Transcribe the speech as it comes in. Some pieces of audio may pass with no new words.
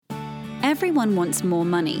Everyone wants more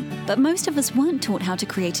money, but most of us weren't taught how to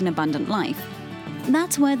create an abundant life.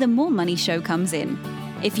 That's where the More Money Show comes in.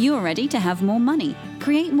 If you're ready to have more money,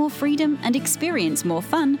 create more freedom, and experience more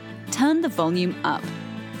fun, turn the volume up.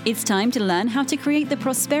 It's time to learn how to create the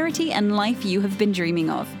prosperity and life you have been dreaming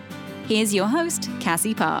of. Here's your host,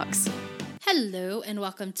 Cassie Parks. Hello and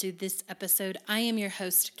welcome to this episode. I am your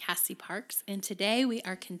host, Cassie Parks, and today we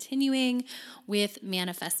are continuing with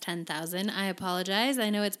Manifest 10,000. I apologize. I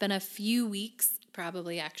know it's been a few weeks,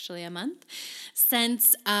 probably actually a month,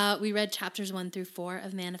 since we read chapters 1 through 4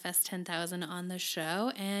 of Manifest 10,000 on the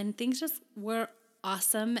show, and things just were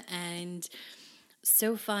awesome and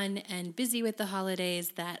so fun and busy with the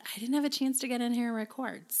holidays that I didn't have a chance to get in here and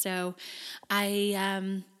record. So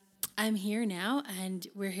I'm here now, and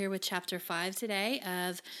we're here with Chapter 5 today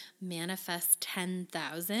of Manifest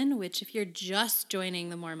 10,000, which if you're just joining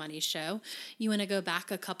the More Money Show, you want to go back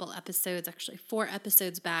a couple episodes, actually 4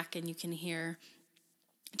 episodes back, and you can hear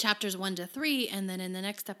Chapters 1 to 3, and then in the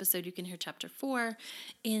next episode you can hear Chapter 4,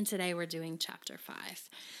 and today we're doing Chapter 5.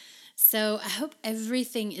 So I hope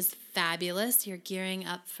everything is fabulous. You're gearing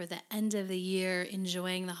up for the end of the year,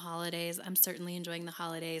 enjoying the holidays. I'm certainly enjoying the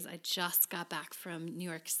holidays. I just got back from New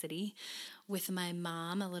York City with my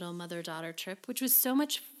mom, a little mother-daughter trip, which was so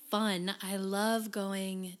much fun. I love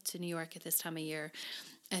going to New York at this time of year.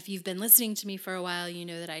 If you've been listening to me for a while, you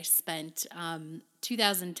know that I spent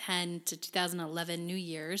 2010 to 2011 New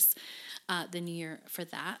Year's, the new year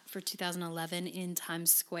for 2011 in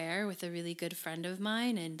Times Square with a really good friend of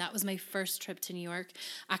mine. And that was my first trip to New York.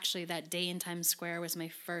 Actually, that day in Times Square was my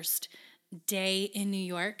first day in New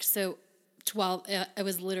York. So it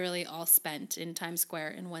was literally all spent in Times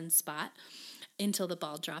Square in one spot until the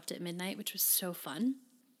ball dropped at midnight, which was so fun.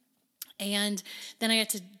 And then I got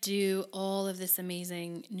to do all of this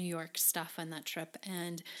amazing New York stuff on that trip.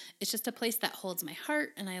 And it's just a place that holds my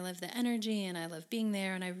heart, and I love the energy, and I love being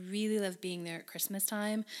there. And I really love being there at Christmas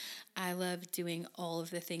time. I love doing all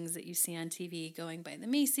of the things that you see on TV, going by the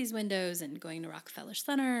Macy's windows and going to Rockefeller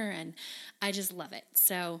Center. And I just love it.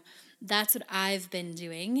 So that's what I've been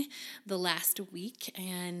doing the last week,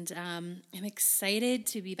 and I'm excited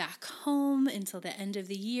to be back home until the end of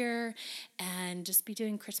the year and just be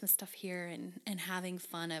doing Christmas stuff here and having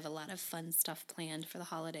fun. I have a lot of fun stuff planned for the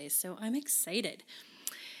holidays, so I'm excited.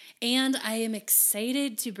 And I am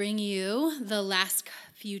excited to bring you the last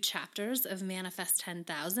few chapters of Manifest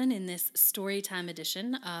 10,000 in this Storytime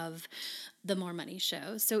edition of the More Money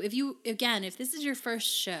Show. So if this is your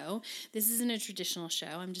first show, this isn't a traditional show.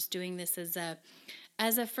 I'm just doing this as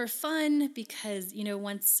a for fun because,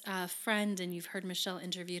 once a friend, and you've heard Michelle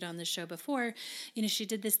interviewed on the show before, she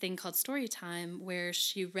did this thing called Storytime where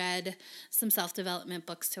she read some self-development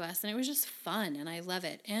books to us, and it was just fun, and I love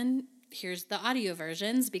it. And here's the audio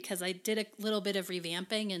versions because I did a little bit of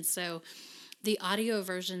revamping, and so the audio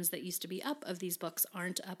versions that used to be up of these books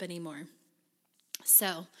aren't up anymore.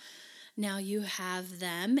 So now you have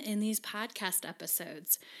them in these podcast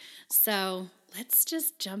episodes. So let's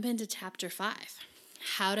just jump into Chapter 5,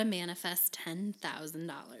 How to Manifest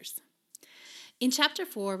 $10,000. In Chapter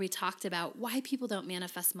 4, we talked about why people don't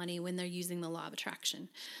manifest money when they're using the law of attraction.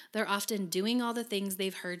 They're often doing all the things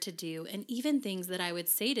they've heard to do and even things that I would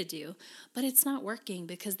say to do, but it's not working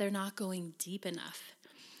because they're not going deep enough.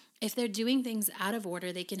 If they're doing things out of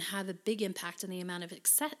order, they can have a big impact on the amount of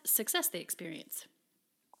success they experience.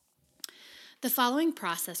 The following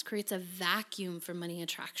process creates a vacuum for money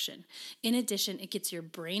attraction. In addition, it gets your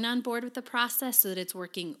brain on board with the process so that it's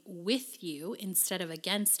working with you instead of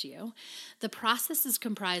against you. The process is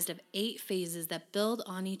comprised of 8 phases that build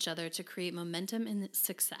on each other to create momentum and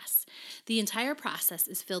success. The entire process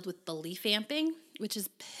is filled with belief amping, which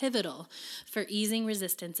is pivotal for easing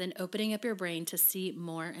resistance and opening up your brain to see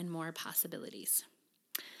more and more possibilities.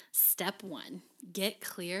 Step 1, get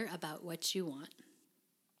clear about what you want.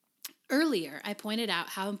 Earlier, I pointed out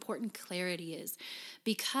how important clarity is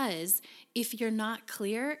because if you're not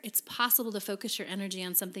clear, it's possible to focus your energy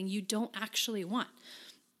on something you don't actually want,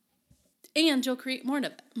 and you'll create more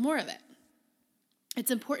of it.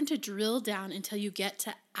 It's important to drill down until you get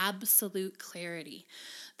to absolute clarity.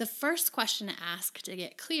 The first question to ask to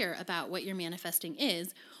get clear about what you're manifesting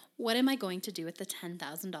is, what am I going to do with the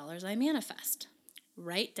 $10,000 I manifest?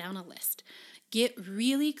 Write down a list. Get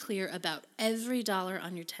really clear about every dollar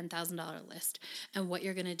on your $10,000 list and what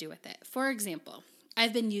you're going to do with it. For example,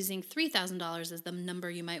 I've been using $3,000 as the number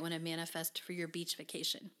you might want to manifest for your beach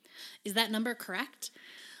vacation. Is that number correct?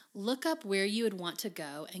 Look up where you would want to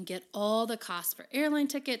go and get all the costs for airline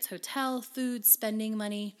tickets, hotel, food, spending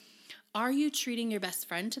money. Are you treating your best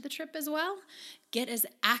friend to the trip as well? Get as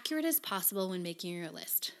accurate as possible when making your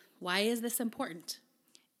list. Why is this important?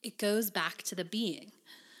 It goes back to the being.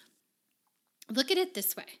 Look at it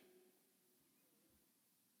this way.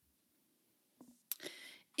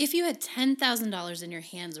 If you had $10,000 in your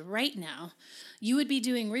hands right now, you would be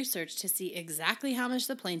doing research to see exactly how much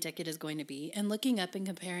the plane ticket is going to be and looking up and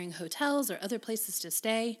comparing hotels or other places to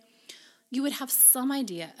stay. You would have some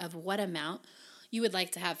idea of what amount you would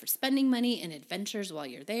like to have for spending money and adventures while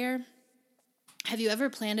you're there. Have you ever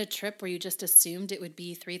planned a trip where you just assumed it would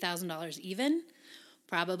be $3,000 even?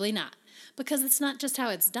 Probably not, because it's not just how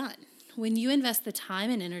it's done. When you invest the time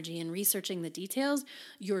and energy in researching the details,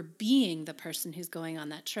 you're being the person who's going on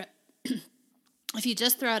that trip. If you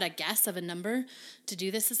just throw out a guess of a number to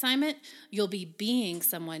do this assignment, you'll be being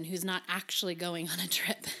someone who's not actually going on a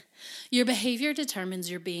trip. Your behavior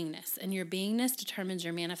determines your beingness, and your beingness determines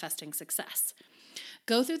your manifesting success.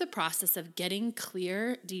 Go through the process of getting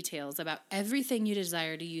clear details about everything you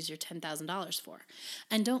desire to use your $10,000 for,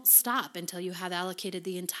 and don't stop until you have allocated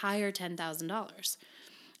the entire $10,000.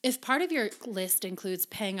 If part of your list includes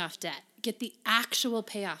paying off debt, get the actual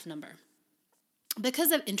payoff number.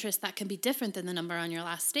 Because of interest, that can be different than the number on your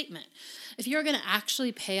last statement. If you're going to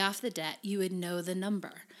actually pay off the debt, you would know the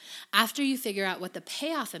number. After you figure out what the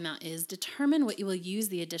payoff amount is, determine what you will use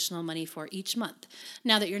the additional money for each month,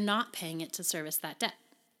 now that you're not paying it to service that debt.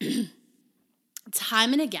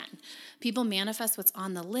 Time and again, people manifest what's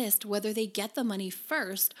on the list, whether they get the money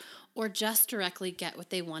first or just directly get what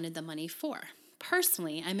they wanted the money for.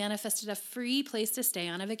 Personally, I manifested a free place to stay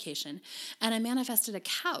on a vacation, and I manifested a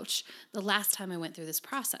couch the last time I went through this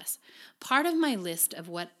process. Part of my list of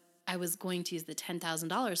what I was going to use the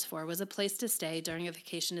 $10,000 for was a place to stay during a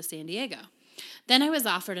vacation to San Diego. Then I was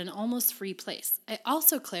offered an almost free place. I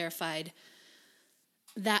also clarified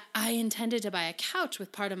that I intended to buy a couch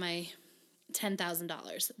with part of my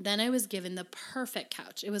 $10,000. Then I was given the perfect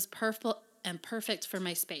couch. It was perfect for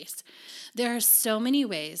my space. There are so many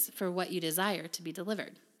ways for what you desire to be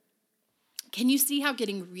delivered. Can you see how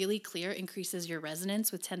getting really clear increases your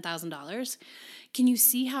resonance with $10,000? Can you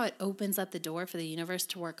see how it opens up the door for the universe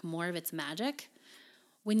to work more of its magic?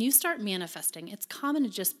 When you start manifesting, it's common to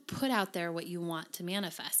just put out there what you want to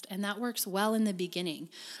manifest, and that works well in the beginning.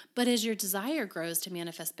 But as your desire grows to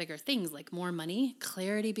manifest bigger things like more money,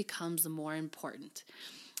 clarity becomes more important.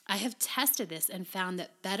 I have tested this and found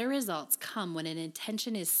that better results come when an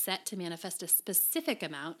intention is set to manifest a specific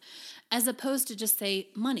amount as opposed to just say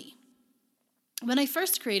money. When I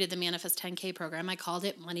first created the Manifest 10K program, I called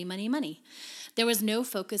it Money, Money, Money. There was no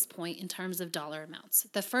focus point in terms of dollar amounts.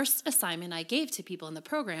 The first assignment I gave to people in the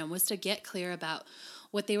program was to get clear about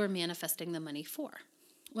what they were manifesting the money for.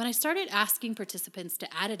 When I started asking participants to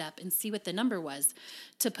add it up and see what the number was,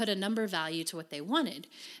 to put a number value to what they wanted,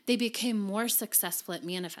 they became more successful at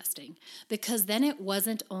manifesting, because then it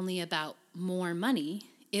wasn't only about more money,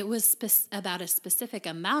 it was about a specific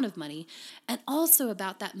amount of money, and also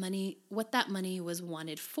about that money, what that money was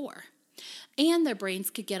wanted for. And their brains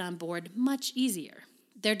could get on board much easier.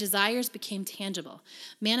 Their desires became tangible.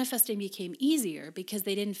 Manifesting became easier because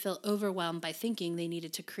they didn't feel overwhelmed by thinking they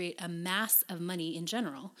needed to create a mass of money in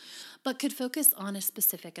general, but could focus on a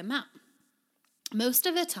specific amount. Most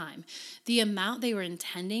of the time, the amount they were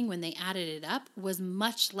intending when they added it up was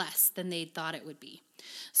much less than they thought it would be.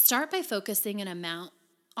 Start by focusing on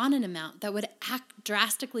an amount that would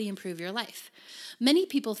drastically improve your life. Many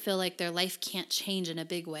people feel like their life can't change in a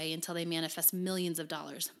big way until they manifest millions of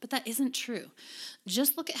dollars, but that isn't true.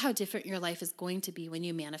 Just look at how different your life is going to be when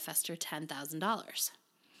you manifest your $10,000.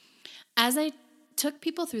 As I took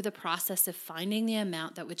people through the process of finding the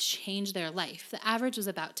amount that would change their life, the average was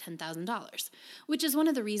about $10,000, which is one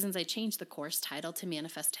of the reasons I changed the course title to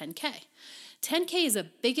Manifest 10K. 10K is a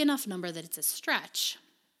big enough number that it's a stretch,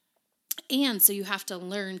 and so you have to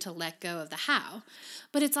learn to let go of the how,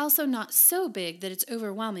 but it's also not so big that it's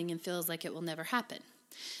overwhelming and feels like it will never happen.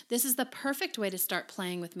 This is the perfect way to start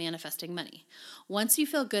playing with manifesting money. Once you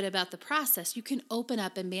feel good about the process, you can open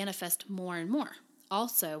up and manifest more and more.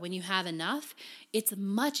 Also, when you have enough, it's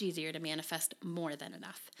much easier to manifest more than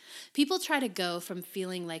enough. People try to go from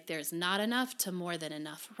feeling like there's not enough to more than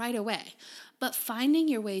enough right away, but finding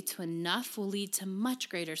your way to enough will lead to much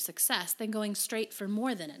greater success than going straight for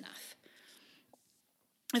more than enough.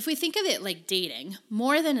 If we think of it like dating,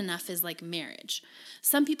 more than enough is like marriage.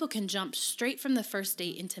 Some people can jump straight from the first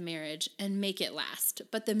date into marriage and make it last,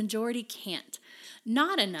 but the majority can't.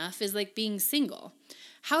 Not enough is like being single.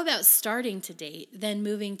 How about starting to date, then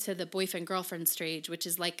moving to the boyfriend-girlfriend stage, which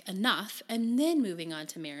is like enough, and then moving on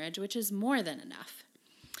to marriage, which is more than enough?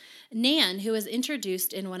 Nan, who was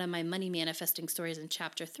introduced in one of my money manifesting stories in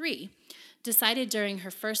chapter 3, decided during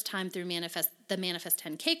her first time through the Manifest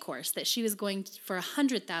 10K course that she was going for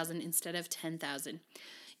 $100,000 instead of $10,000.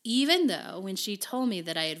 Even though when she told me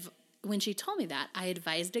that I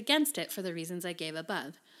advised against it for the reasons I gave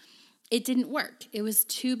above. It didn't work. It was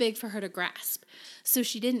too big for her to grasp. So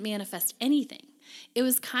she didn't manifest anything. It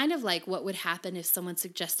was kind of like what would happen if someone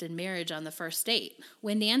suggested marriage on the first date.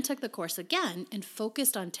 When Nan took the course again and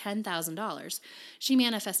focused on $10,000, she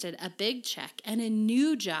manifested a big check and a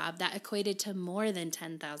new job that equated to more than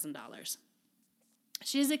 $10,000.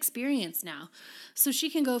 She has experience now, so she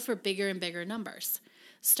can go for bigger and bigger numbers.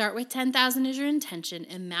 Start with 10,000 as your intention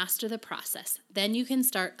and master the process. Then you can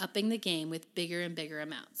start upping the game with bigger and bigger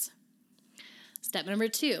amounts. Step number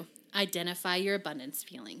 2, identify your abundance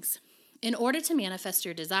feelings. In order to manifest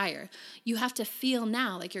your desire, you have to feel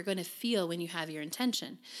now like you're going to feel when you have your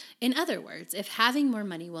intention. In other words, if having more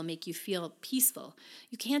money will make you feel peaceful,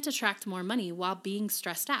 you can't attract more money while being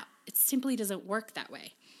stressed out. It simply doesn't work that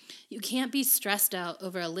way. You can't be stressed out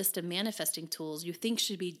over a list of manifesting tools you think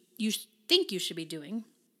you should be doing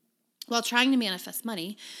while trying to manifest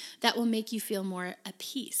money that will make you feel more at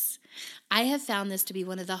peace. I have found this to be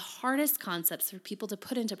one of the hardest concepts for people to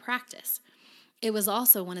put into practice. It was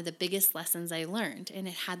also one of the biggest lessons I learned, and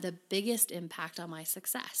it had the biggest impact on my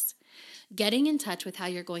success. Getting in touch with how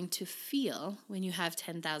you're going to feel when you have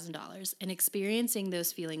 $10,000 and experiencing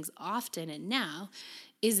those feelings often and now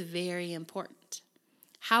is very important.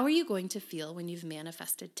 How are you going to feel when you've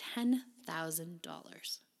manifested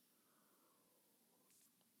 $10,000?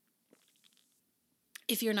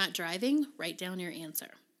 If you're not driving, write down your answer.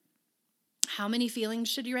 How many feelings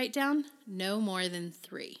should you write down? No more than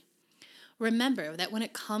 3. Remember that when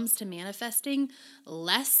it comes to manifesting,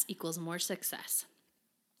 less equals more success.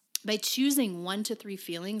 By choosing 1 to 3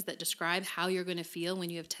 feelings that describe how you're going to feel when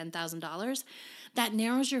you have $10,000, that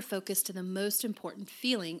narrows your focus to the most important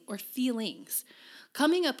feeling or feelings.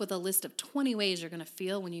 Coming up with a list of 20 ways you're going to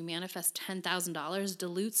feel when you manifest $10,000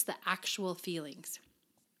 dilutes the actual feelings.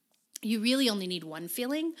 You really only need 1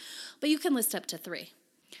 feeling, but you can list up to 3.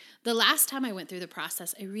 The last time I went through the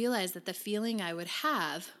process, I realized that the feeling I would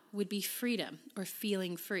have would be freedom or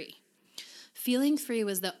feeling free. Feeling free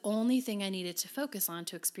was the only thing I needed to focus on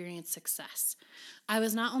to experience success. I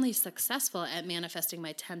was not only successful at manifesting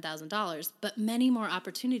my $10,000, but many more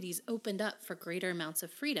opportunities opened up for greater amounts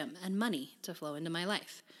of freedom and money to flow into my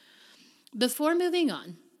life. Before moving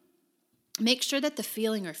on, make sure that the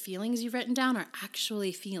feeling or feelings you've written down are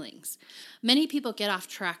actually feelings. Many people get off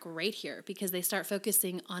track right here because they start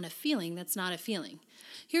focusing on a feeling that's not a feeling.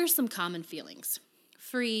 Here are some common feelings: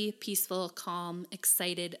 free, peaceful, calm,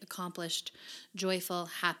 excited, accomplished, joyful,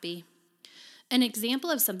 happy. An example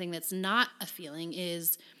of something that's not a feeling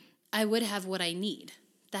is, I would have what I need.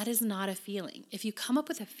 That is not a feeling. If you come up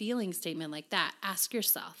with a feeling statement like that, ask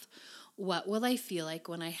yourself, what will I feel like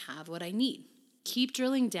when I have what I need? Keep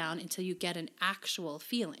drilling down until you get an actual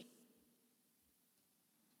feeling.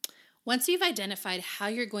 Once you've identified how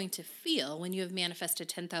you're going to feel when you have manifested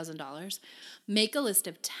 $10,000, make a list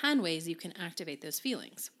of 10 ways you can activate those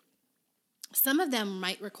feelings. Some of them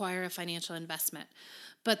might require a financial investment,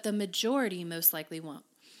 but the majority most likely won't.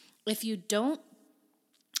 If you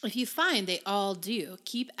find they all do,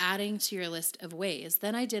 keep adding to your list of ways,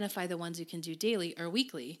 then identify the ones you can do daily or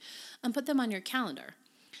weekly and put them on your calendar.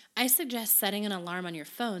 I suggest setting an alarm on your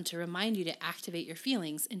phone to remind you to activate your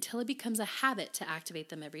feelings until it becomes a habit to activate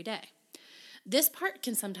them every day. This part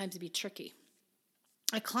can sometimes be tricky.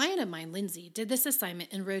 A client of mine, Lindsay, did this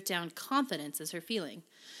assignment and wrote down confidence as her feeling.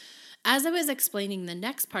 As I was explaining the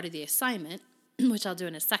next part of the assignment, which I'll do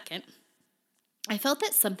in a second, I felt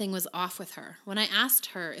that something was off with her. When I asked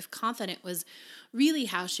her if confident was really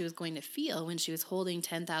how she was going to feel when she was holding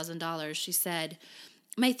 $10,000, she said,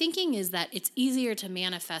 "My thinking is that it's easier to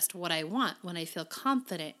manifest what I want when I feel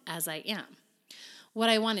confident as I am. What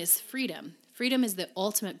I want is freedom. Freedom is the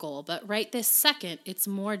ultimate goal, but right this second, it's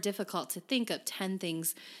more difficult to think of 10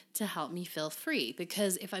 things to help me feel free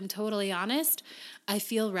because if I'm totally honest, I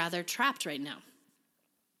feel rather trapped right now."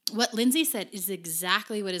 What Lindsay said is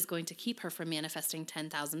exactly what is going to keep her from manifesting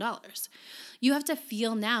 $10,000. You have to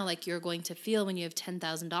feel now like you're going to feel when you have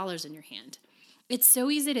 $10,000 in your hand. It's so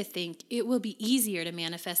easy to think it will be easier to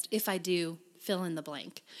manifest if I do fill in the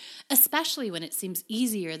blank, especially when it seems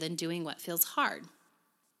easier than doing what feels hard,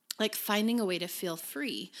 like finding a way to feel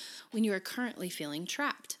free when you are currently feeling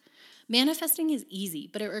trapped. Manifesting is easy,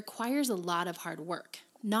 but it requires a lot of hard work.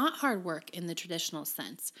 Not hard work in the traditional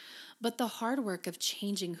sense, but the hard work of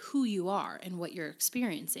changing who you are and what you're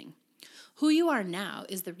experiencing. Who you are now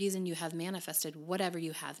is the reason you have manifested whatever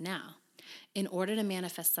you have now. In order to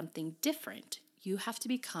manifest something different, you have to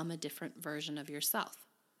become a different version of yourself.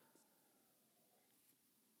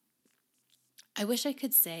 I wish I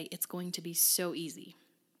could say it's going to be so easy,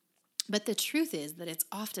 But the truth is that it's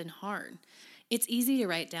often hard. It's easy to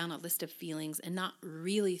write down a list of feelings and not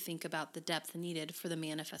really think about the depth needed for the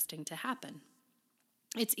manifesting to happen.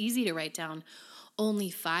 It's easy to write down only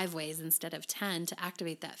 5 ways instead of 10 to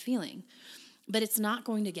activate that feeling, but it's not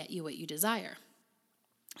going to get you what you desire.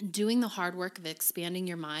 Doing the hard work of expanding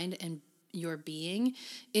your mind and your being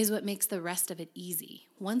is what makes the rest of it easy.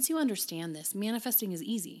 Once you understand this, manifesting is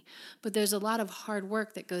easy, but there's a lot of hard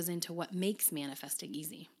work that goes into what makes manifesting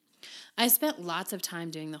easy. I spent lots of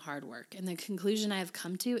time doing the hard work, and the conclusion I have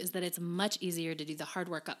come to is that it's much easier to do the hard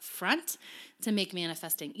work up front to make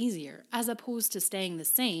manifesting easier, as opposed to staying the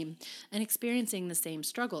same and experiencing the same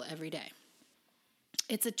struggle every day.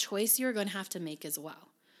 It's a choice you're going to have to make as well.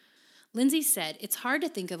 Lindsay said, it's hard to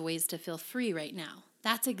think of ways to feel free right now.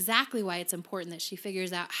 That's exactly why it's important that she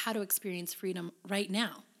figures out how to experience freedom right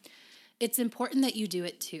now. It's important that you do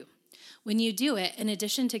it too. When you do it, in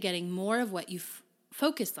addition to getting more of what you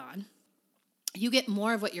focus on, you get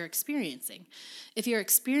more of what you're experiencing. If you're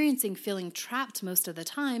experiencing feeling trapped most of the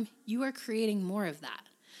time, you are creating more of that.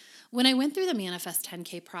 When I went through the Manifest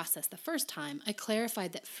 10K process the first time, I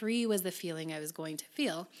clarified that free was the feeling I was going to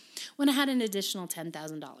feel when I had an additional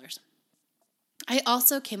 $10,000. I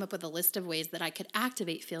also came up with a list of ways that I could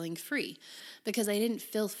activate feeling free because I didn't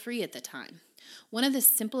feel free at the time. One of the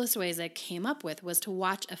simplest ways I came up with was to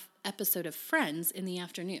watch an episode of Friends in the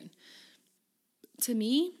afternoon. To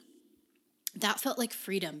me, that felt like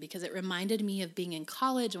freedom because it reminded me of being in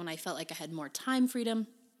college when I felt like I had more time freedom.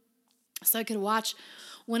 So I could watch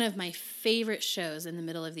one of my favorite shows in the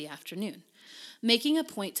middle of the afternoon. Making a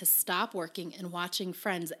point to stop working and watching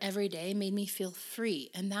Friends every day made me feel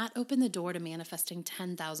free, and that opened the door to manifesting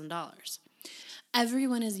 $10,000.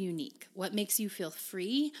 Everyone is unique. What makes you feel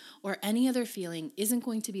free or any other feeling isn't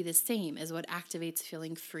going to be the same as what activates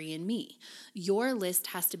feeling free in me. Your list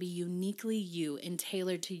has to be uniquely you and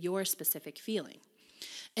tailored to your specific feeling.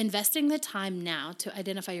 Investing the time now to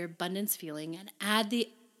identify your abundance feeling and add the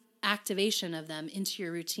activation of them into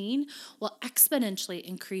your routine will exponentially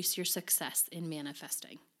increase your success in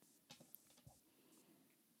manifesting.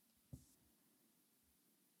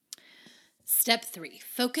 Step 3,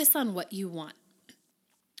 focus on what you want.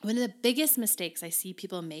 One of the biggest mistakes I see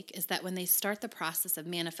people make is that when they start the process of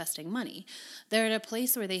manifesting money, they're at a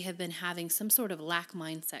place where they have been having some sort of lack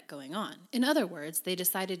mindset going on. In other words, they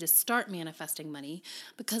decided to start manifesting money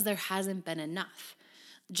because there hasn't been enough.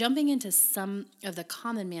 Jumping into some of the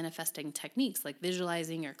common manifesting techniques like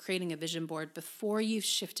visualizing or creating a vision board before you've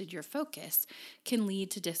shifted your focus can lead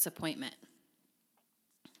to disappointment.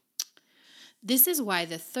 This is why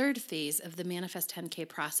the third phase of the Manifest 10K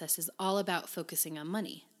process is all about focusing on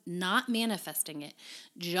money, not manifesting it,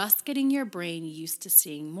 just getting your brain used to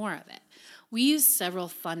seeing more of it. We use several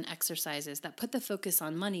fun exercises that put the focus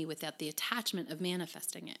on money without the attachment of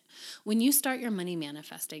manifesting it. When you start your money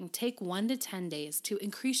manifesting, take 1 to 10 days to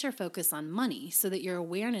increase your focus on money so that your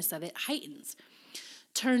awareness of it heightens.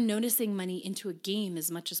 Turn noticing money into a game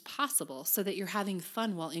as much as possible so that you're having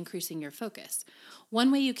fun while increasing your focus.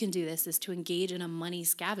 One way you can do this is to engage in a money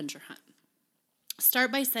scavenger hunt.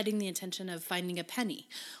 Start by setting the intention of finding a penny.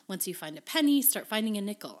 Once you find a penny, start finding a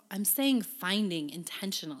nickel. I'm saying finding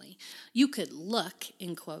intentionally. You could look,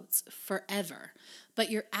 in quotes, forever,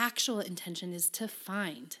 but your actual intention is to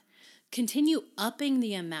find. Continue upping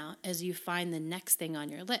the amount as you find the next thing on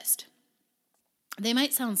your list. They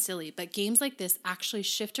might sound silly, but games like this actually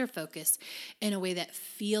shift your focus in a way that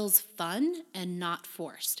feels fun and not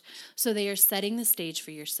forced. So they are setting the stage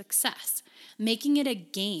for your success. Making it a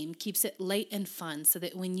game keeps it light and fun so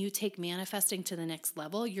that when you take manifesting to the next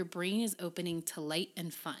level, your brain is opening to light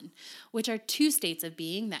and fun, which are 2 states of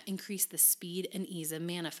being that increase the speed and ease of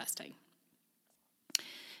manifesting.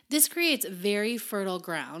 This creates very fertile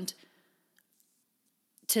ground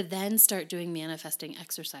to then start doing manifesting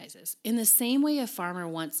exercises. In the same way a farmer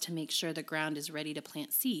wants to make sure the ground is ready to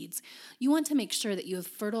plant seeds, you want to make sure that you have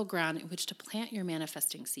fertile ground in which to plant your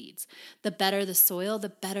manifesting seeds. The better the soil, the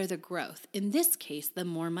better the growth. In this case, the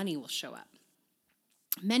more money will show up.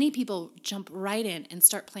 Many people jump right in and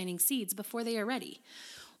start planting seeds before they are ready.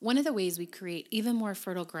 One of the ways we create even more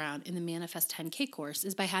fertile ground in the Manifest 10K course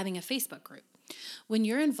is by having a Facebook group. When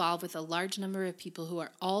you're involved with a large number of people who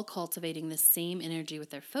are all cultivating the same energy with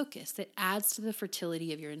their focus, it adds to the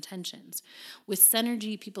fertility of your intentions. With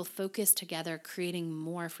Synergy, people focus together, creating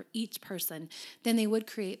more for each person than they would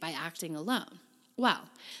create by acting alone. Well,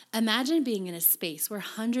 imagine being in a space where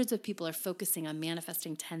hundreds of people are focusing on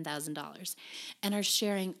manifesting $10,000 and are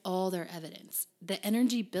sharing all their evidence. The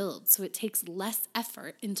energy builds, so it takes less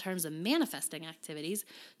effort in terms of manifesting activities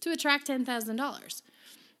to attract $10,000.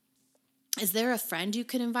 Is there a friend you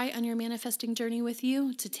could invite on your manifesting journey with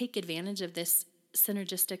you to take advantage of this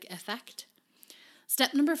synergistic effect?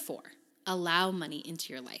 Step number 4, allow money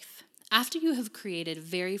into your life. After you have created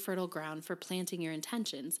very fertile ground for planting your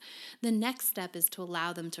intentions, the next step is to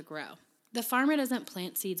allow them to grow. The farmer doesn't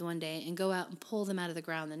plant seeds one day and go out and pull them out of the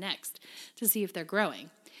ground the next to see if they're growing.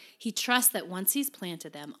 He trusts that once he's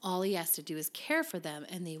planted them, all he has to do is care for them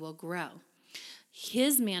and they will grow.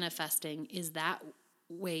 His manifesting is that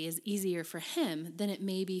way is easier for him than it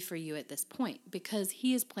may be for you at this point because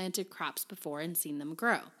he has planted crops before and seen them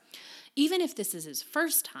grow. Even if this is his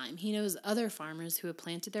first time, he knows other farmers who have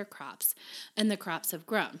planted their crops and the crops have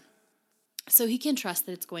grown. So he can trust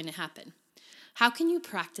that it's going to happen. How can you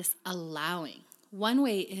practice allowing? One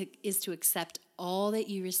way is to accept all that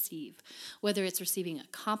you receive, whether it's receiving a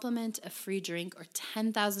compliment, a free drink, or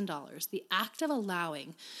 $10,000. The act of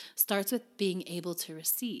allowing starts with being able to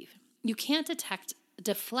receive. You can't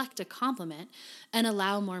deflect a compliment and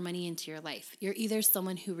allow more money into your life. You're either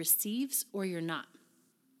someone who receives or you're not.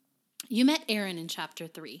 You met Aaron in chapter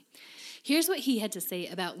 3. Here's what he had to say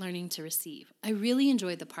about learning to receive. I really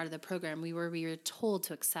enjoyed the part of the program where we were told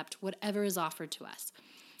to accept whatever is offered to us.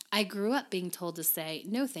 I grew up being told to say,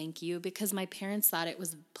 no thank you, because my parents thought it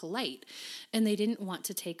was polite and they didn't want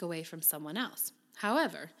to take away from someone else.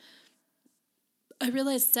 However, I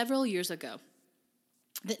realized several years ago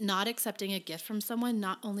that not accepting a gift from someone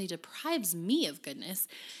not only deprives me of goodness,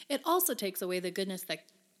 it also takes away the goodness that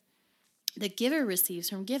the giver receives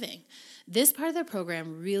from giving. This part of the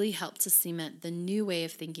program really helped to cement the new way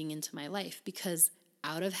of thinking into my life because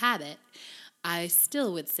out of habit, I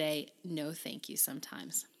still would say no thank you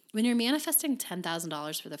sometimes. When you're manifesting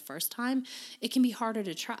 $10,000 for the first time, it can be harder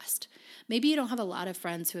to trust. Maybe you don't have a lot of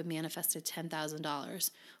friends who have manifested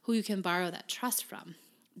 $10,000 who you can borrow that trust from.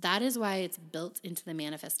 That is why it's built into the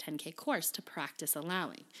Manifest 10K course to practice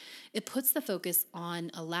allowing. It puts the focus on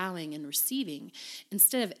allowing and receiving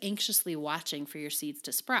instead of anxiously watching for your seeds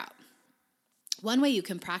to sprout. One way you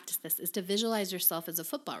can practice this is to visualize yourself as a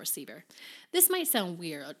football receiver. This might sound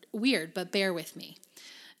weird, but bear with me.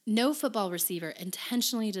 No football receiver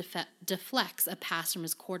intentionally deflects a pass from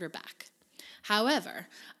his quarterback. However,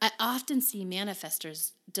 I often see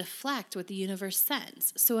manifestors deflect what the universe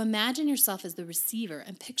sends. So imagine yourself as the receiver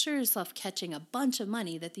and picture yourself catching a bunch of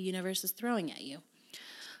money that the universe is throwing at you.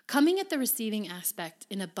 Coming at the receiving aspect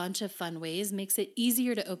in a bunch of fun ways makes it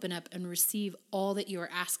easier to open up and receive all that you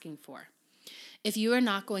are asking for. If you are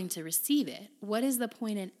not going to receive it, what is the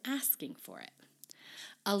point in asking for it?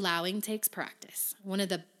 Allowing takes practice. One of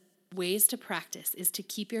the ways to practice is to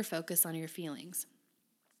keep your focus on your feelings.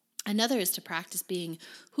 Another is to practice being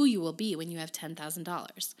who you will be when you have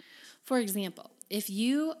 $10,000. For example, if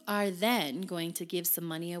you are then going to give some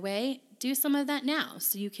money away, do some of that now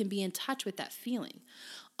so you can be in touch with that feeling.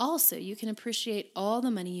 Also, you can appreciate all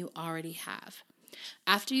the money you already have.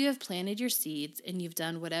 After you have planted your seeds and you've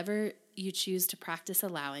done whatever you choose to practice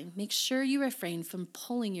allowing, make sure you refrain from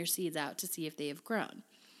pulling your seeds out to see if they have grown.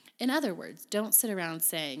 In other words, don't sit around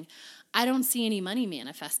saying, I don't see any money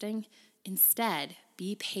manifesting. Instead,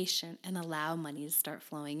 be patient and allow money to start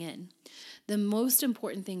flowing in. The most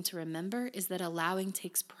important thing to remember is that allowing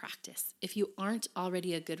takes practice. If you aren't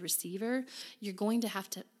already a good receiver, you're going to have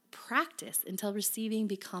to practice until receiving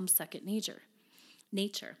becomes second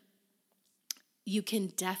nature. You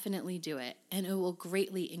can definitely do it, and it will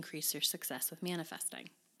greatly increase your success with manifesting.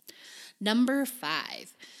 Number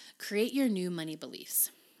 5, create your new money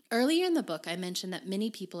beliefs. Earlier in the book, I mentioned that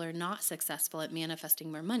many people are not successful at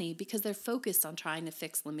manifesting more money because they're focused on trying to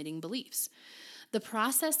fix limiting beliefs. The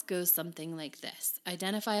process goes something like this.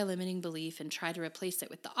 Identify a limiting belief and try to replace it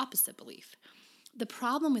with the opposite belief. The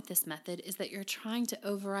problem with this method is that you're trying to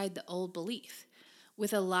override the old belief.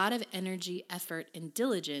 With a lot of energy, effort, and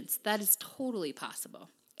diligence, that is totally possible.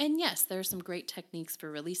 And yes, there are some great techniques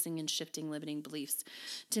for releasing and shifting limiting beliefs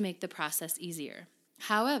to make the process easier.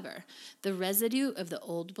 However, the residue of the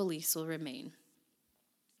old beliefs will remain.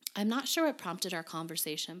 I'm not sure what prompted our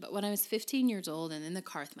conversation, but when I was 15 years old and in the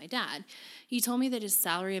car with my dad, he told me that his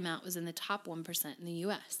salary amount was in the top 1% in the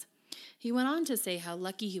U.S. He went on to say how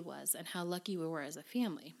lucky he was and how lucky we were as a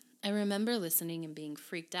family. I remember listening and being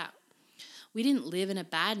freaked out. We didn't live in a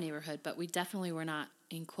bad neighborhood, but we definitely were not,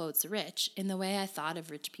 in quotes, rich in the way I thought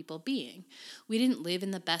of rich people being. We didn't live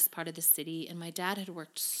in the best part of the city, and my dad had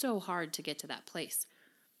worked so hard to get to that place.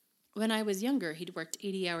 When I was younger, he'd worked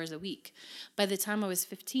 80 hours a week. By the time I was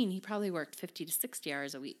 15, he probably worked 50 to 60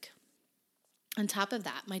 hours a week. On top of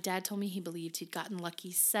that, my dad told me he believed he'd gotten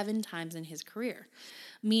lucky 7 times in his career,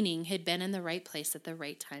 meaning he'd been in the right place at the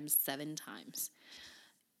right time 7 times.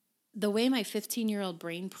 the way my 15-year-old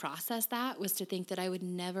brain processed that was to think that I would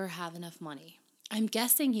never have enough money. I'm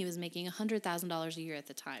guessing he was making $100,000 a year at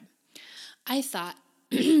the time. I thought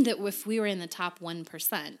that if we were in the top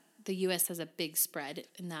 1%, the U.S. has a big spread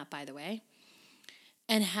in that, by the way,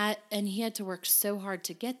 and he had to work so hard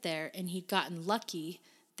to get there, and he'd gotten lucky,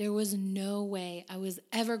 there was no way I was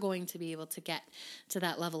ever going to be able to get to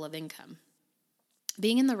that level of income.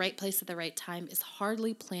 Being in the right place at the right time is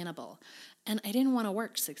hardly plannable, and I didn't want to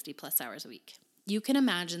work 60 plus hours a week. You can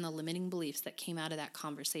imagine the limiting beliefs that came out of that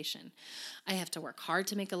conversation. I have to work hard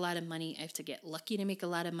to make a lot of money. I have to get lucky to make a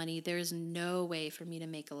lot of money. There is no way for me to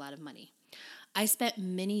make a lot of money. I spent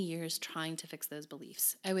many years trying to fix those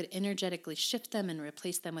beliefs. I would energetically shift them and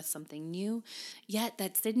replace them with something new, yet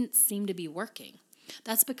that didn't seem to be working.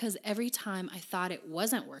 That's because every time I thought it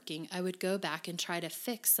wasn't working, I would go back and try to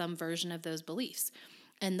fix some version of those beliefs,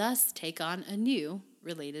 and thus take on a new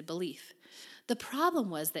related belief. The problem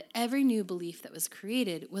was that every new belief that was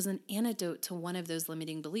created was an antidote to one of those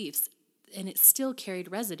limiting beliefs, and it still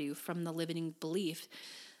carried residue from the limiting belief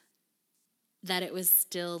that it was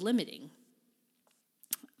still limiting.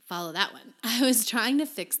 Follow that one. I was trying to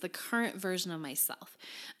fix the current version of myself,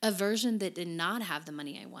 a version that did not have the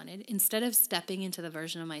money I wanted, instead of stepping into the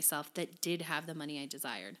version of myself that did have the money I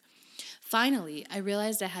desired. Finally, I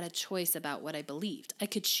realized I had a choice about what I believed. I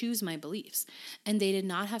could choose my beliefs, and they did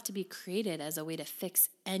not have to be created as a way to fix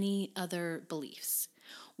any other beliefs.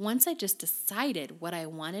 Once I just decided what I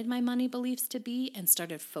wanted my money beliefs to be and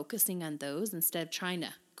started focusing on those instead of trying to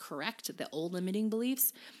correct the old limiting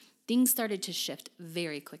beliefs, things started to shift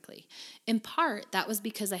very quickly. In part, that was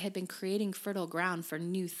because I had been creating fertile ground for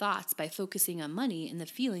new thoughts by focusing on money and the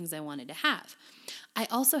feelings I wanted to have. I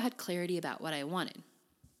also had clarity about what I wanted.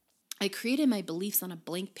 I created my beliefs on a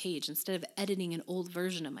blank page instead of editing an old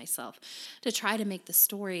version of myself to try to make the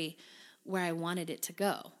story where I wanted it to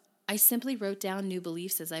go. I simply wrote down new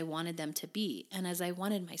beliefs as I wanted them to be and as I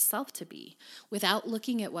wanted myself to be, without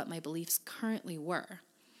looking at what my beliefs currently were.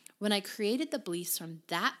 When I created the beliefs from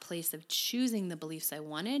that place of choosing the beliefs I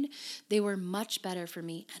wanted, they were much better for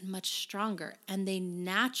me and much stronger, and they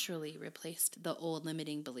naturally replaced the old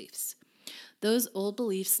limiting beliefs. Those old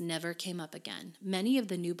beliefs never came up again. Many of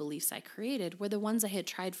the new beliefs I created were the ones I had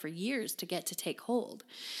tried for years to get to take hold.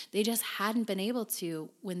 They just hadn't been able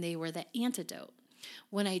to when they were the antidote.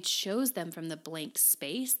 When I chose them from the blank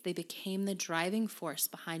space, they became the driving force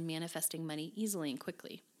behind manifesting money easily and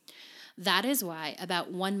quickly. That is why,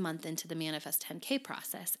 about 1 month into the Manifest 10K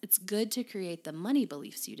process, it's good to create the money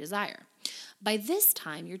beliefs you desire. By this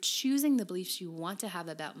time, you're choosing the beliefs you want to have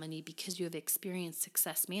about money because you have experienced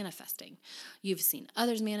success manifesting. You've seen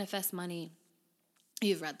others manifest money.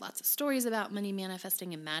 You've read lots of stories about money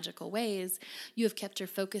manifesting in magical ways. You have kept your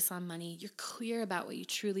focus on money. You're clear about what you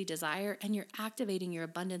truly desire, and you're activating your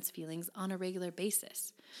abundance feelings on a regular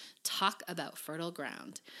basis. Talk about fertile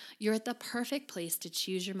ground. You're at the perfect place to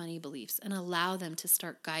choose your money beliefs and allow them to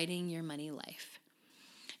start guiding your money life.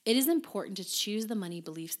 It is important to choose the money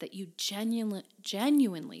beliefs that you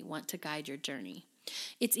genuinely want to guide your journey.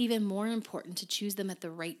 It's even more important to choose them at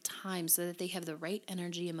the right time so that they have the right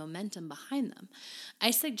energy and momentum behind them.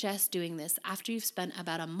 I suggest doing this after you've spent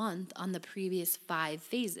about a month on the previous 5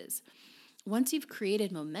 phases. Once you've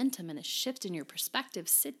created momentum and a shift in your perspective,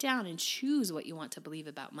 sit down and choose what you want to believe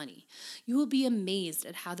about money. You will be amazed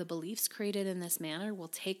at how the beliefs created in this manner will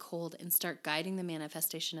take hold and start guiding the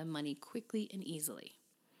manifestation of money quickly and easily.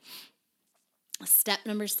 Step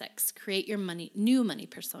number 6, create your new money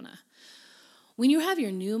persona. When you have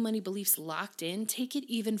your new money beliefs locked in, take it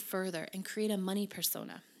even further and create a money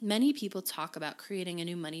persona. Many people talk about creating a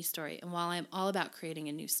new money story, and while I'm all about creating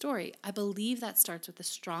a new story, I believe that starts with a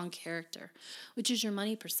strong character, which is your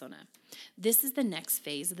money persona. This is the next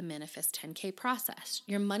phase of the Manifest 10K process.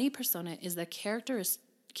 Your money persona is the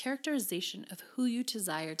characterization of who you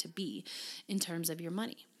desire to be in terms of your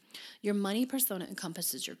money. Your money persona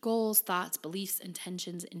encompasses your goals, thoughts, beliefs,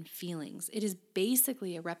 intentions, and feelings. It is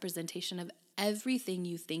basically a representation of everything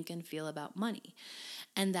you think and feel about money,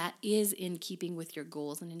 and that is in keeping with your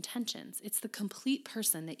goals and intentions. It's the complete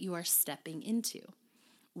person that you are stepping into.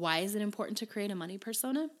 Why is it important to create a money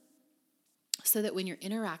persona? So that when you're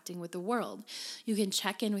interacting with the world, you can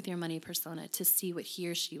check in with your money persona to see what he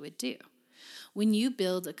or she would do. When you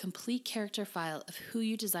build a complete character file of who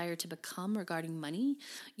you desire to become regarding money,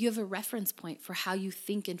 you have a reference point for how you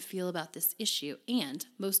think and feel about this issue and,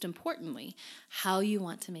 most importantly, how you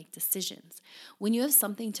want to make decisions. When you have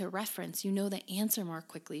something to reference, you know the answer more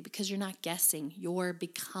quickly because you're not guessing, you're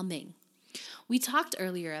becoming. We talked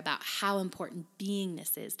earlier about how important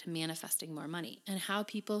beingness is to manifesting more money, and how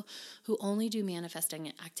people who only do manifesting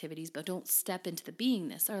activities but don't step into the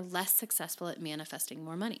beingness are less successful at manifesting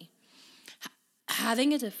more money.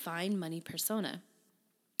 Having a defined money persona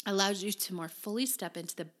allows you to more fully step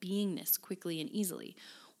into the beingness quickly and easily,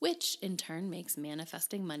 which in turn makes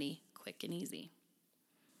manifesting money quick and easy.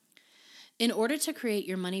 In order to create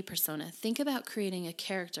your money persona, think about creating a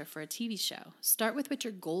character for a TV show. Start with what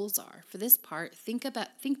your goals are. For this part, think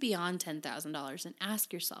beyond $10,000 and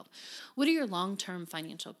ask yourself, what are your long-term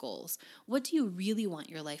financial goals? What do you really want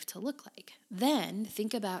your life to look like? Then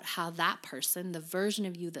think about how that person, the version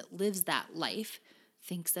of you that lives that life,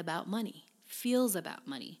 thinks about money, feels about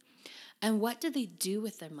money. And what do they do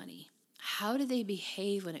with their money? How do they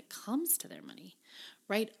behave when it comes to their money?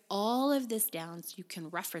 Write all of this down so you can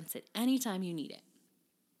reference it anytime you need it.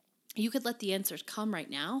 You could let the answers come right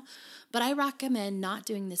now, but I recommend not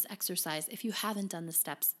doing this exercise if you haven't done the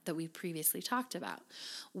steps that we previously talked about.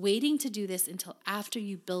 Waiting to do this until after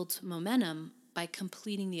you build momentum by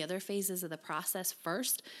completing the other phases of the process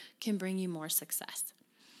first can bring you more success.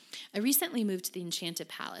 I recently moved to the Enchanted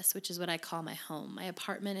Palace, which is what I call my home, my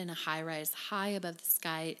apartment in a high-rise high above the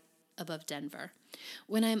sky above Denver.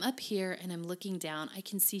 When I'm up here and I'm looking down, I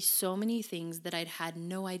can see so many things that I'd had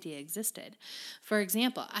no idea existed. For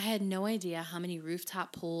example, I had no idea how many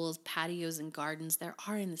rooftop pools, patios, and gardens there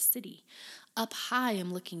are in the city. Up high,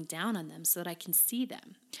 I'm looking down on them so that I can see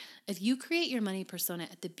them. If you create your money persona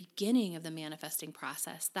at the beginning of the manifesting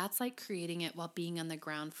process, that's like creating it while being on the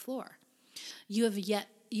ground floor. You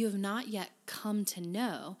have not yet come to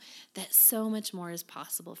know that so much more is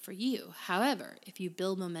possible for you. However, if you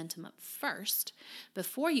build momentum up first,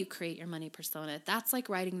 before you create your money persona, that's like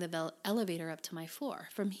riding the elevator up to my floor.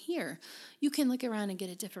 From here, you can look around and get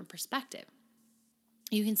a different perspective.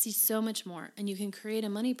 You can see so much more, and you can create a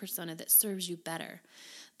money persona that serves you better.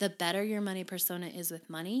 The better your money persona is with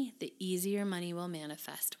money, the easier money will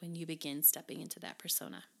manifest when you begin stepping into that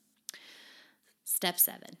persona. Step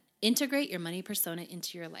 7. Integrate your money persona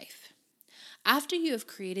into your life. After you have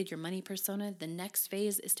created your money persona, the next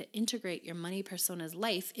phase is to integrate your money persona's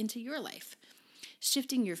life into your life.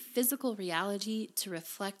 Shifting your physical reality to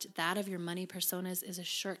reflect that of your money personas is a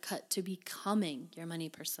shortcut to becoming your money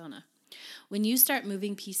persona. When you start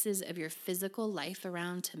moving pieces of your physical life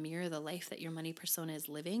around to mirror the life that your money persona is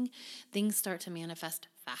living, things start to manifest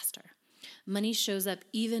faster. Money shows up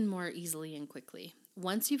even more easily and quickly.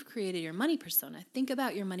 Once you've created your money persona, think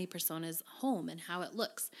about your money persona's home and how it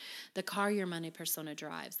looks, the car your money persona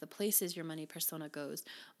drives, the places your money persona goes.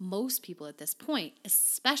 Most people at this point,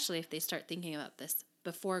 especially if they start thinking about this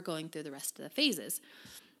before going through the rest of the phases,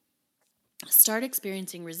 start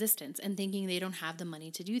experiencing resistance and thinking they don't have the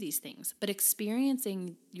money to do these things. But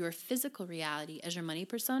experiencing your physical reality as your money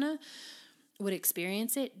persona would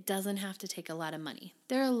experience it doesn't have to take a lot of money.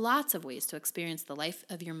 There are lots of ways to experience the life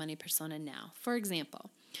of your money persona now. For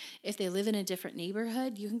example, if they live in a different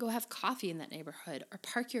neighborhood, you can go have coffee in that neighborhood or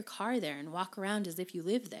park your car there and walk around as if you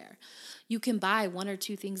live there. You can buy 1 or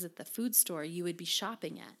 2 things at the food store you would be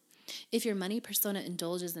shopping at. If your money persona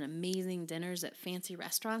indulges in amazing dinners at fancy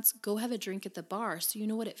restaurants, go have a drink at the bar so you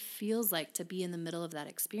know what it feels like to be in the middle of that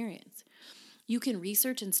experience. You can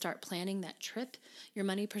research and start planning that trip your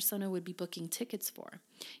money persona would be booking tickets for.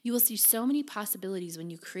 You will see so many possibilities when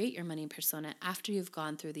you create your money persona after you've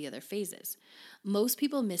gone through the other phases. Most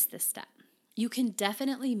people miss this step. You can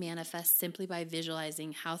definitely manifest simply by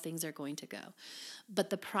visualizing how things are going to go.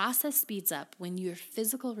 But the process speeds up when your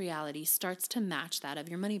physical reality starts to match that of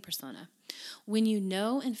your money persona. When you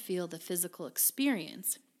know and feel the physical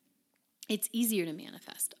experience, it's easier to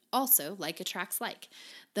manifest. Also, like attracts like.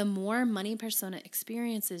 The more money persona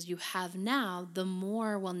experiences you have now, the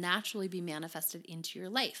more will naturally be manifested into your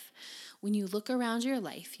life. When you look around your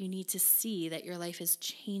life, you need to see that your life is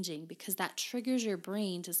changing because that triggers your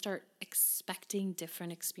brain to start expecting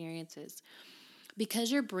different experiences.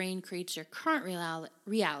 Because your brain creates your current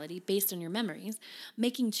reality based on your memories,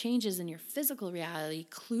 making changes in your physical reality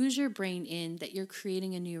clues your brain in that you're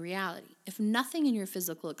creating a new reality. If nothing in your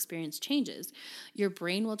physical experience changes, your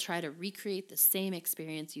brain will try to recreate the same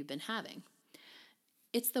experience you've been having.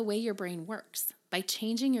 It's the way your brain works. By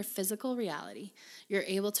changing your physical reality, you're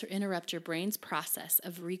able to interrupt your brain's process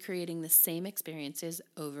of recreating the same experiences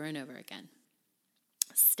over and over again.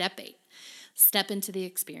 Step 8, step into the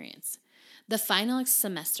experience. The final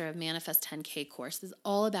semester of Manifest 10K course is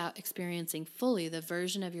all about experiencing fully the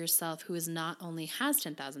version of yourself who is not only has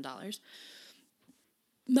 $10,000,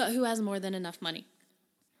 but who has more than enough money.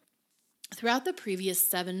 Throughout the previous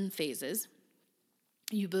 7 phases,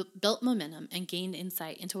 you built momentum and gained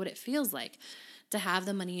insight into what it feels like to have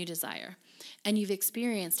the money you desire, and you've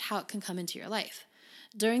experienced how it can come into your life.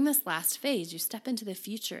 During this last phase, you step into the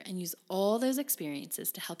future and use all those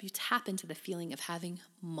experiences to help you tap into the feeling of having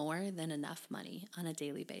more than enough money on a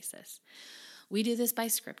daily basis. We do this by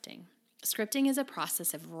scripting. Scripting is a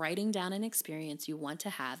process of writing down an experience you want to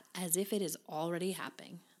have as if it is already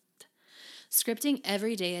happening. Scripting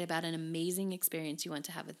every day about an amazing experience you want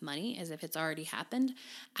to have with money as if it's already happened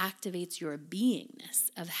activates your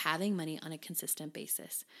beingness of having money on a consistent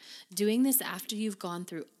basis. Doing this after you've gone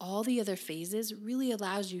through all the other phases really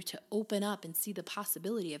allows you to open up and see the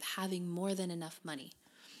possibility of having more than enough money.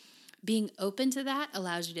 Being open to that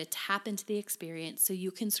allows you to tap into the experience so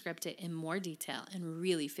you can script it in more detail and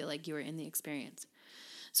really feel like you are in the experience.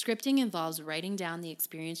 Scripting involves writing down the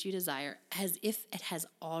experience you desire as if it has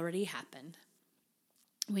already happened.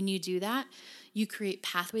 When you do that, you create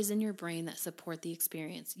pathways in your brain that support the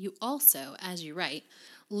experience. You also, as you write,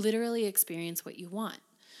 literally experience what you want.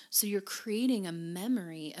 So you're creating a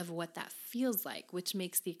memory of what that feels like, which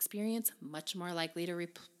makes the experience much more likely to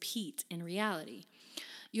repeat in reality.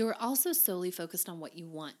 You are also solely focused on what you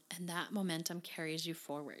want, and that momentum carries you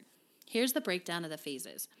forward. Here's the breakdown of the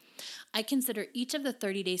phases. I consider each of the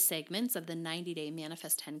 30-day segments of the 90-day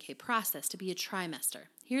Manifest 10K process to be a trimester.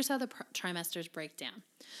 Here's how the trimesters break down.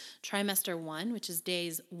 Trimester 1, which is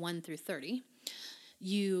days 1 through 30,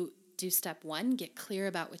 you do step 1, get clear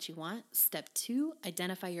about what you want. Step 2,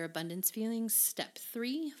 identify your abundance feelings. Step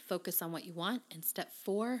 3, focus on what you want. And step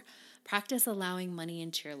 4, practice allowing money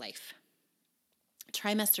into your life.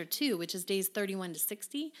 Trimester 2, which is days 31 to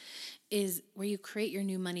 60, is where you create your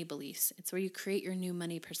new money beliefs. It's where you create your new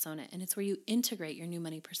money persona, and it's where you integrate your new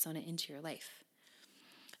money persona into your life.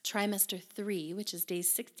 Trimester 3, which is days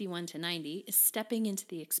 61 to 90, is stepping into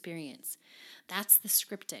the experience. That's the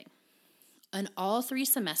scripting. On all 3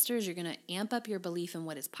 semesters, you're going to amp up your belief in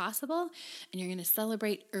what is possible, and you're going to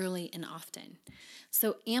celebrate early and often.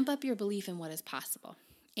 So amp up your belief in what is possible.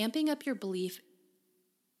 Amping up your belief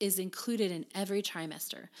is included in every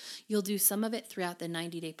trimester. You'll do some of it throughout the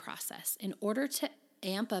 90-day process. In order to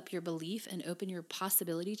amp up your belief and open your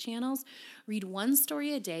possibility channels, read 1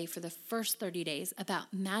 story a day for the first 30 days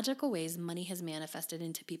about magical ways money has manifested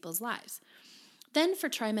into people's lives. Then for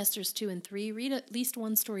trimesters 2 and 3, read at least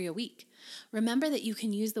 1 story a week. Remember that you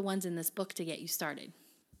can use the ones in this book to get you started.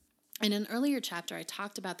 In an earlier chapter, I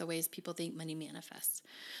talked about the ways people think money manifests.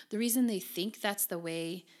 The reason they think that's the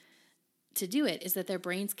way to do it is that their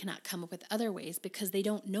brains cannot come up with other ways because they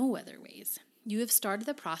don't know other ways. You have started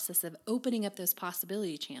the process of opening up those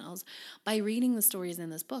possibility channels by reading the stories in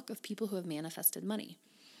this book of people who have manifested money.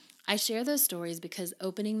 I share those stories because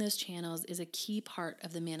opening those channels is a key part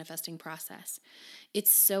of the manifesting process.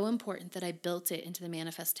 It's so important that I built it into the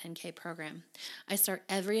Manifest 10K program. I start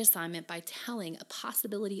every assignment by telling a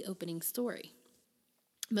possibility opening story.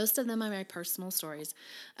 Most of them are my personal stories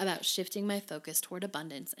about shifting my focus toward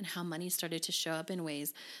abundance and how money started to show up in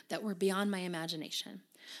ways that were beyond my imagination.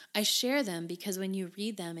 I share them because when you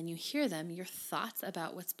read them and you hear them, your thoughts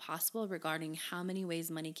about what's possible regarding how many ways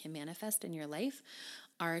money can manifest in your life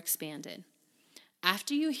are expanded.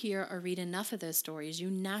 After you hear or read enough of those stories, you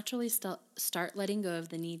naturally start letting go of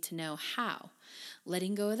the need to know how.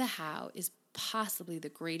 Letting go of the how is possibly the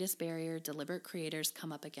greatest barrier deliberate creators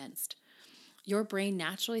come up against. Your brain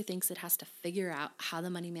naturally thinks it has to figure out how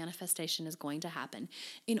the money manifestation is going to happen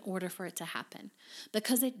in order for it to happen.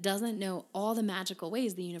 Because it doesn't know all the magical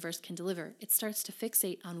ways the universe can deliver, it starts to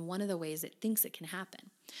fixate on one of the ways it thinks it can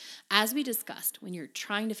happen. As we discussed, when you're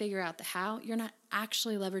trying to figure out the how, you're not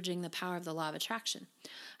actually leveraging the power of the law of attraction.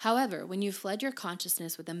 However, when you flood your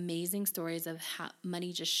consciousness with amazing stories of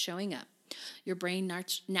money just showing up, your brain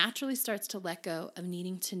naturally starts to let go of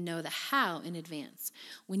needing to know the how in advance.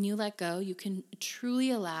 When you let go, you can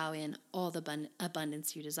truly allow in all the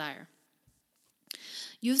abundance you desire.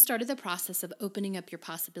 You've started the process of opening up your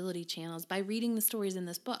possibility channels by reading the stories in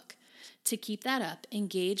this book. To keep that up,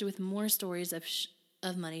 engage with more stories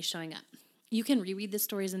of money showing up. You can reread the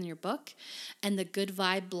stories in your book, and the Good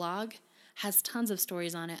Vibe blog has tons of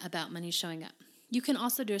stories on it about money showing up. You can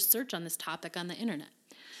also do a search on this topic on the internet.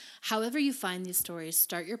 However you find these stories,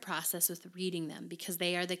 start your process with reading them because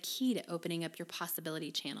they are the key to opening up your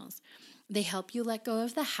possibility channels. They help you let go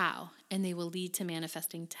of the how, and they will lead to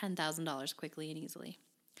manifesting $10,000 quickly and easily.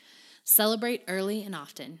 Celebrate early and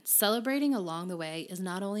often. Celebrating along the way is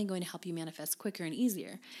not only going to help you manifest quicker and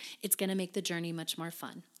easier, it's going to make the journey much more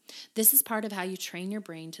fun. This is part of how you train your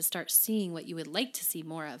brain to start seeing what you would like to see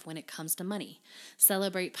more of when it comes to money.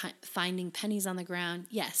 Celebrate finding pennies on the ground.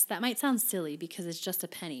 Yes, that might sound silly because it's just a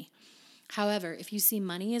penny. However, if you see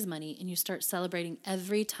money as money and you start celebrating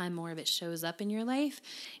every time more of it shows up in your life,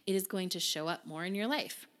 it is going to show up more in your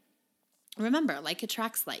life. Remember, like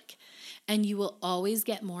attracts like, and you will always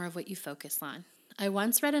get more of what you focus on. I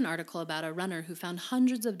once read an article about a runner who found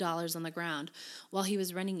hundreds of dollars on the ground while he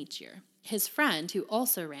was running each year. His friend, who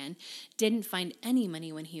also ran, didn't find any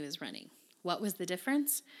money when he was running. What was the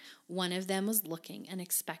difference? One of them was looking and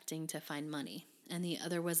expecting to find money, and the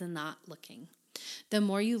other was not looking. The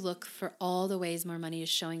more you look for all the ways more money is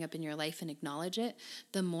showing up in your life and acknowledge it,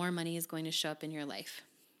 the more money is going to show up in your life.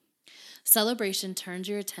 Celebration turns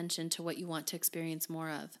your attention to what you want to experience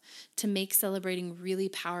more of. To make celebrating really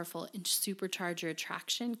powerful and supercharge your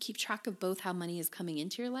attraction, keep track of both how money is coming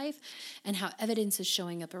into your life and how evidence is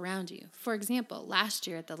showing up around you. For example, last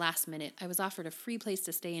year at the last minute, I was offered a free place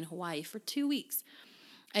to stay in Hawaii for 2 weeks.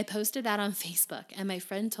 I posted that on Facebook, and my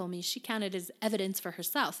friend told me she counted as evidence for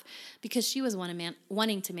herself because she was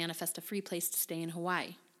wanting to manifest a free place to stay in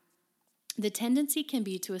Hawaii. The tendency can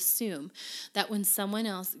be to assume that when someone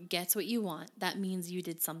else gets what you want, that means you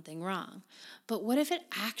did something wrong. But what if it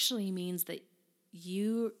actually means that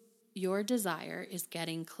your desire is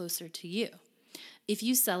getting closer to you? If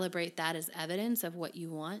you celebrate that as evidence of what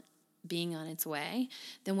you want being on its way,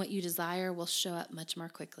 then what you desire will show up much more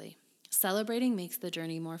quickly. Celebrating makes the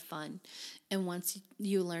journey more fun, and once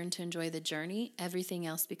you learn to enjoy the journey, everything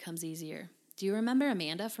else becomes easier. Do you remember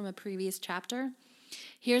Amanda from a previous chapter?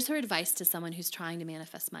 Here's her advice to someone who's trying to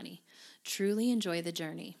manifest money. Truly enjoy the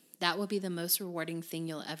journey. That will be the most rewarding thing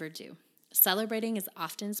you'll ever do. Celebrating as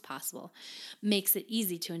often as possible makes it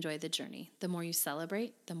easy to enjoy the journey. The more you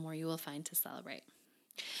celebrate, the more you will find to celebrate.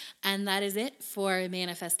 And that is it for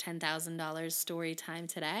Manifest $10,000 story time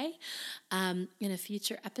today. In a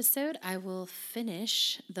future episode, I will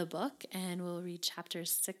finish the book and we'll read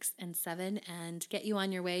chapters 6 and 7 and get you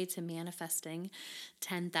on your way to manifesting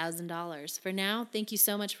 $10,000. For now, thank you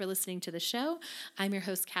so much for listening to the show. I'm your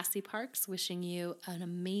host, Cassie Parks, wishing you an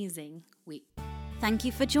amazing week. Thank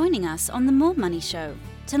you for joining us on The More Money Show.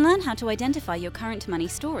 To learn how to identify your current money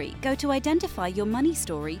story, go to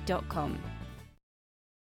identifyyourmoneystory.com.